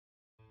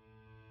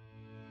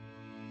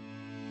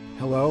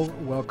Hello,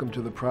 welcome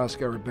to the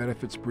Proskauer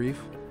Benefits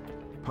Brief,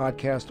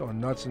 podcast on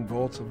nuts and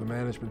bolts of the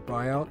management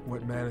buyout,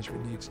 what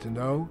management needs to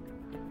know.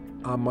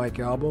 I'm Mike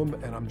Albom,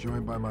 and I'm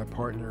joined by my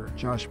partner,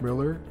 Josh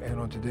Miller, and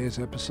on today's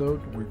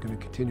episode, we're going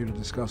to continue to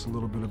discuss a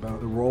little bit about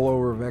the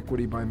rollover of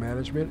equity by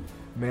management,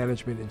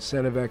 management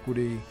incentive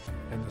equity,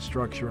 and the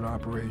structure and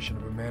operation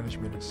of a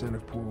management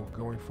incentive pool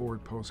going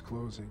forward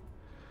post-closing.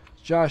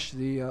 Josh,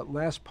 the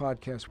last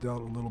podcast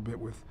dealt a little bit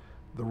with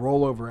the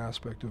rollover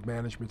aspect of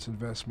management's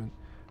investment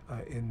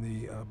in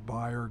the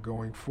buyer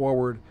going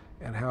forward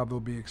and how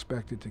they'll be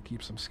expected to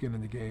keep some skin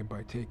in the game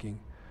by taking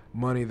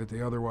money that they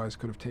otherwise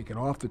could have taken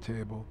off the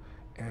table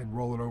and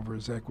roll it over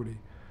as equity.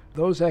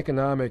 Those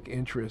economic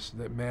interests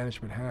that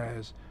management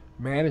has,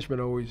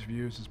 management always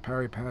views as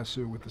pari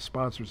passu with the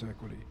sponsor's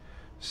equity.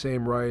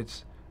 Same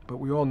rights, but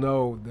we all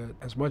know that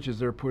as much as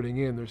they're putting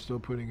in, they're still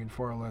putting in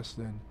far less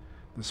than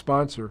the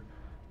sponsor.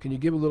 Can you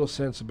give a little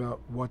sense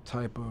about what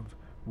type of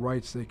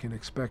rights they can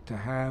expect to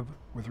have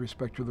with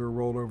respect to their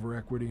rollover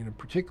equity, and in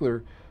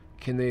particular,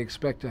 can they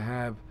expect to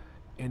have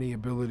any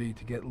ability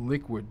to get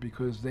liquid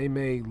because they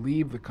may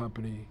leave the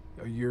company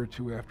a year or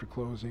two after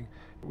closing?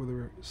 Will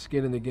their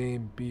skin in the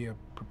game be a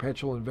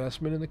perpetual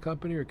investment in the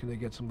company, or can they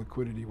get some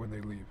liquidity when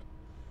they leave?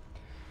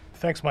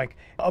 Thanks, Mike.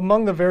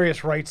 Among the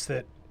various rights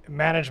that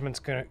management's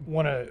going to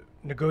want to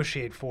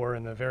negotiate for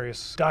in the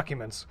various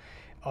documents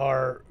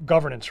are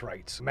governance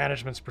rights,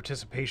 management's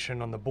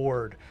participation on the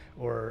board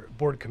or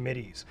board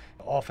committees.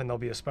 Often there'll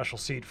be a special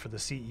seat for the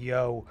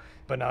CEO,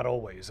 but not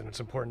always. And it's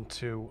important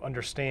to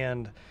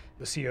understand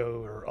the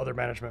CEO or other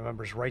management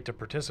members' right to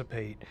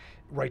participate,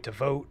 right to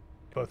vote,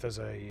 both as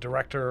a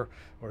director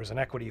or as an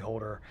equity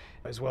holder,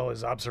 as well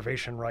as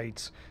observation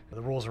rights,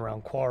 the rules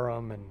around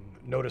quorum and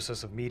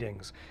notices of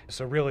meetings.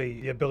 So really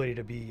the ability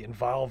to be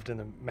involved in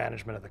the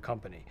management of the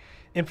company.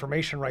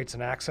 Information rights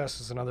and access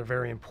is another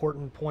very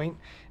important point.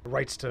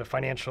 Rights to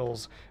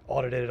financials,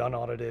 audited,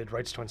 unaudited,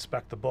 rights to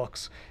inspect the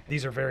books.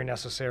 These are very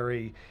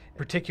necessary,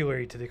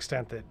 particularly to the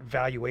extent that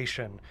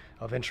valuation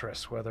of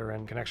interests, whether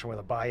in connection with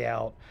a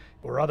buyout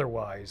or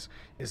otherwise,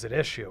 is at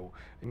issue.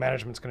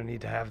 Management's going to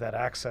need to have that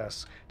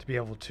access to be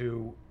able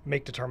to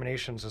make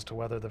determinations as to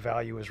whether the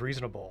value is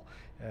reasonable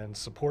and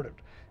supported.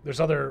 There's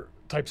other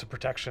types of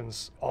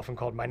protections, often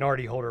called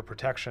minority holder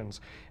protections.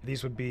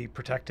 These would be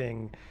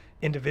protecting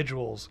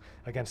individuals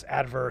against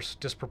adverse,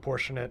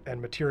 disproportionate,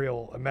 and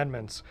material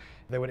amendments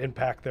that would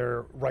impact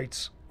their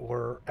rights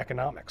or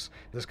economics.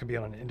 This could be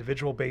on an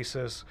individual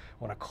basis,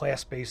 on a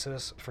class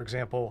basis. For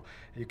example,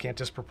 you can't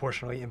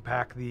disproportionately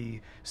impact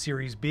the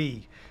Series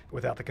B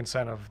without the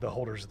consent of the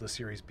holders of the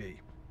Series B,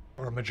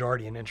 or a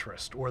majority in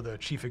interest, or the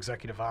chief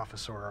executive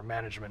officer or a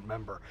management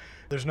member.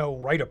 There's no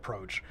right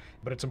approach,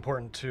 but it's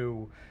important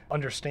to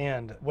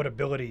understand what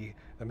ability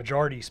the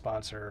majority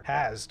sponsor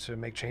has to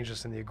make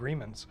changes in the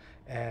agreements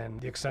and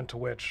the extent to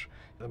which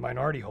the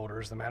minority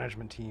holders, the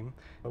management team,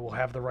 will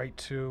have the right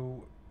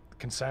to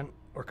consent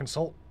or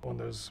consult on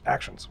those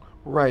actions.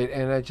 Right,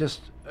 and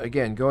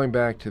again, going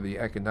back to the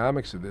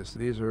economics of this,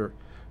 these are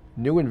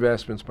new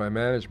investments by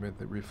management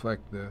that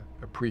reflect the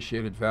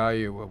appreciated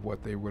value of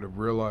what they would have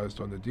realized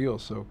on the deal.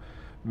 So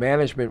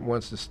management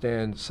wants to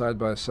stand side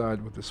by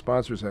side with the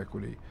sponsor's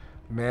equity.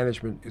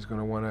 Management is going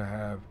to want to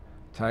have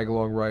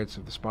tag-along rights.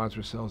 If the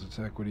sponsor sells its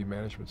equity,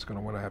 management's going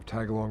to want to have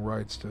tag-along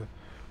rights to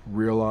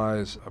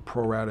realize a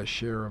pro rata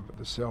share of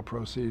the sale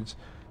proceeds.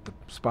 The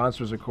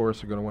sponsors, of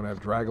course, are going to want to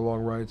have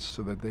drag-along rights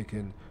so that they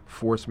can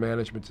force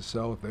management to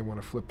sell if they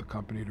want to flip the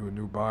company to a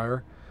new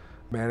buyer.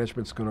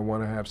 Management's going to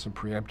want to have some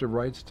preemptive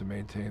rights to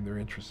maintain their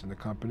interest in the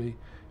company.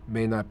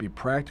 May not be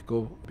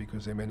practical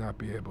because they may not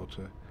be able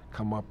to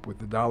come up with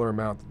the dollar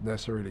amount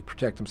necessary to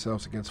protect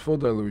themselves against full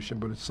dilution,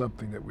 but it's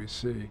something that we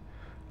see.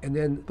 And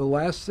then the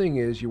last thing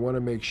is you want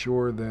to make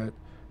sure that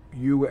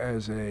you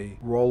as a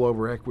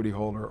rollover equity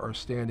holder are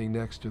standing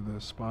next to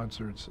the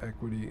sponsor's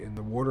equity in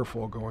the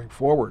waterfall going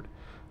forward.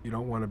 You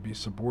don't want to be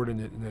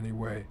subordinate in any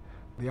way.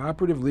 The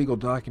operative legal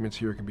documents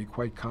here can be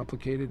quite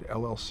complicated,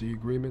 LLC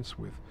agreements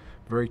with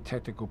very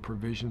technical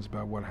provisions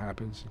about what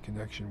happens in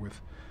connection with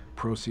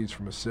proceeds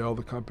from a sale of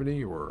the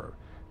company or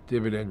a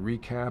dividend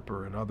recap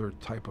or another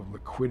type of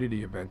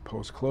liquidity event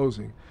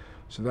post-closing.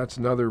 So that's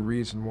another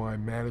reason why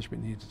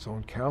management needs its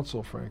own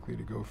counsel, frankly,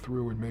 to go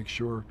through and make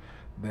sure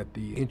that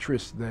the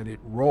interest that it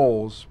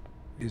rolls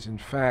is in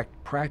fact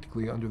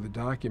practically under the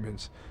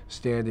documents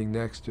standing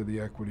next to the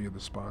equity of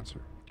the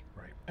sponsor.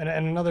 Right. And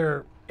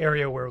another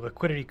area where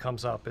liquidity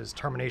comes up is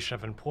termination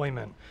of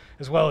employment,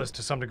 as well as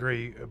to some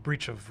degree a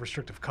breach of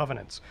restrictive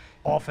covenants.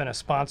 Often a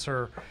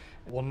sponsor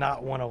will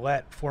not want to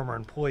let former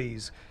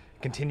employees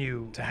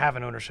continue to have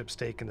an ownership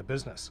stake in the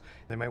business.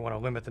 They might want to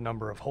limit the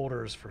number of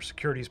holders for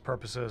securities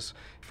purposes,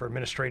 for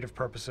administrative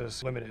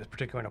purposes,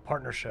 particularly in a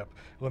partnership,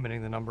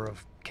 limiting the number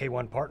of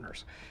K1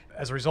 partners.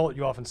 As a result,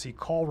 you often see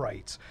call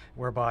rights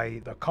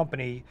whereby the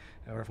company,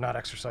 or if not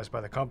exercised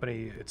by the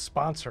company, its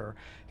sponsor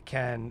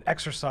can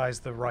exercise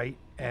the right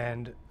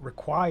and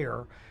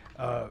require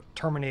a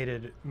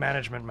terminated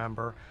management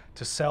member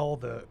to sell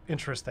the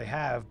interest they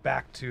have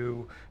back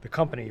to the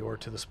company or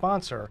to the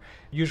sponsor,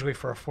 usually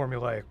for a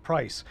formulaic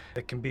price.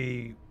 It can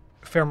be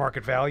fair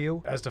market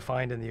value as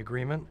defined in the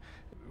agreement,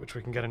 which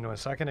we can get into in a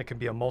second. It could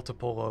be a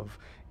multiple of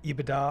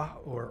EBITDA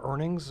or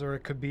earnings, or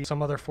it could be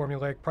some other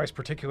formulaic price,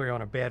 particularly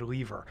on a bad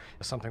leaver,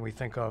 something we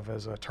think of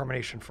as a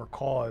termination for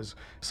cause,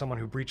 someone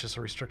who breaches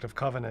a restrictive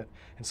covenant,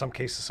 in some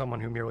cases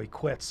someone who merely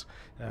quits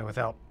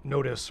without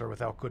notice or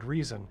without good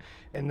reason.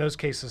 In those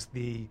cases,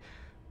 the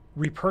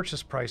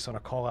repurchase price on a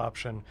call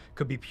option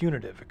could be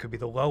punitive. It could be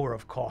the lower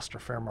of cost or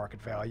fair market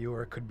value,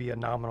 or it could be a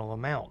nominal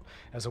amount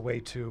as a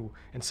way to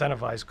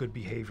incentivize good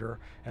behavior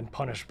and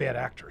punish bad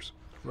actors.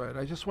 Right.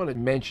 I just want to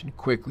mention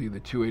quickly the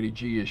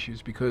 280G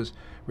issues because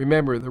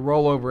remember, the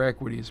rollover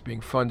equity is being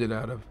funded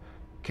out of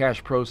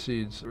cash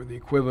proceeds or the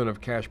equivalent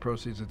of cash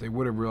proceeds that they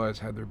would have realized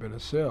had there been a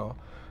sale.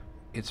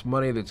 It's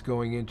money that's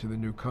going into the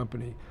new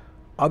company.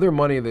 Other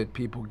money that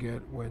people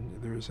get when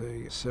there's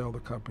a sale of the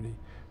company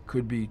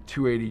could be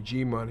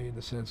 280G money in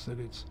the sense that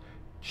it's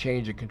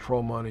change of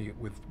control money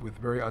with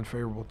very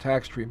unfavorable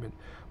tax treatment.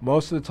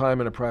 Most of the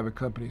time in a private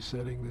company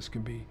setting, this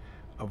can be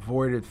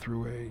avoided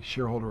through a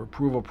shareholder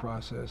approval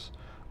process.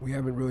 We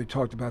haven't really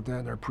talked about that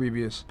in our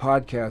previous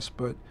podcast,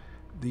 but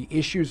the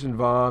issues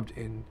involved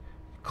in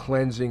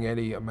cleansing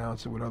any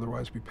amounts that would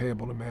otherwise be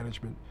payable to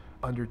management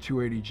under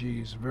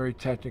 280G is very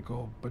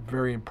technical but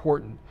very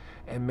important,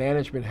 and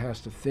management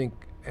has to think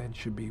and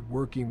should be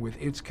working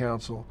with its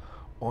counsel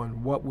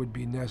on what would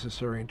be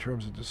necessary in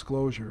terms of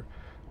disclosure,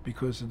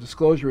 because the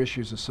disclosure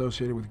issues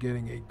associated with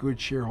getting a good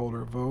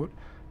shareholder vote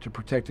to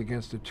protect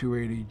against the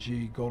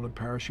 280G golden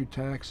parachute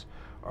tax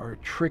are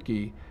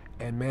tricky,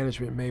 and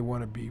management may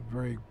want to be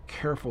very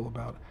careful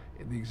about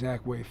the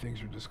exact way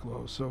things are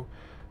disclosed. So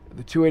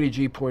the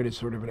 280G point is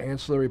sort of an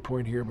ancillary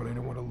point here, but I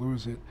don't want to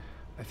lose it.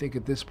 I think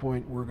at this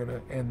point we're going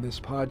to end this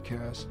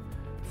podcast.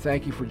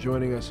 Thank you for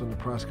joining us on the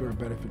Proskauer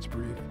Benefits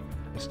Brief.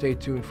 Stay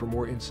tuned for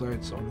more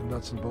insights on the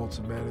nuts and bolts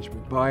of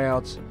management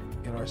buyouts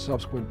in our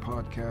subsequent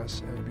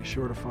podcasts, and be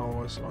sure to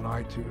follow us on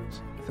iTunes.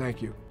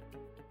 Thank you.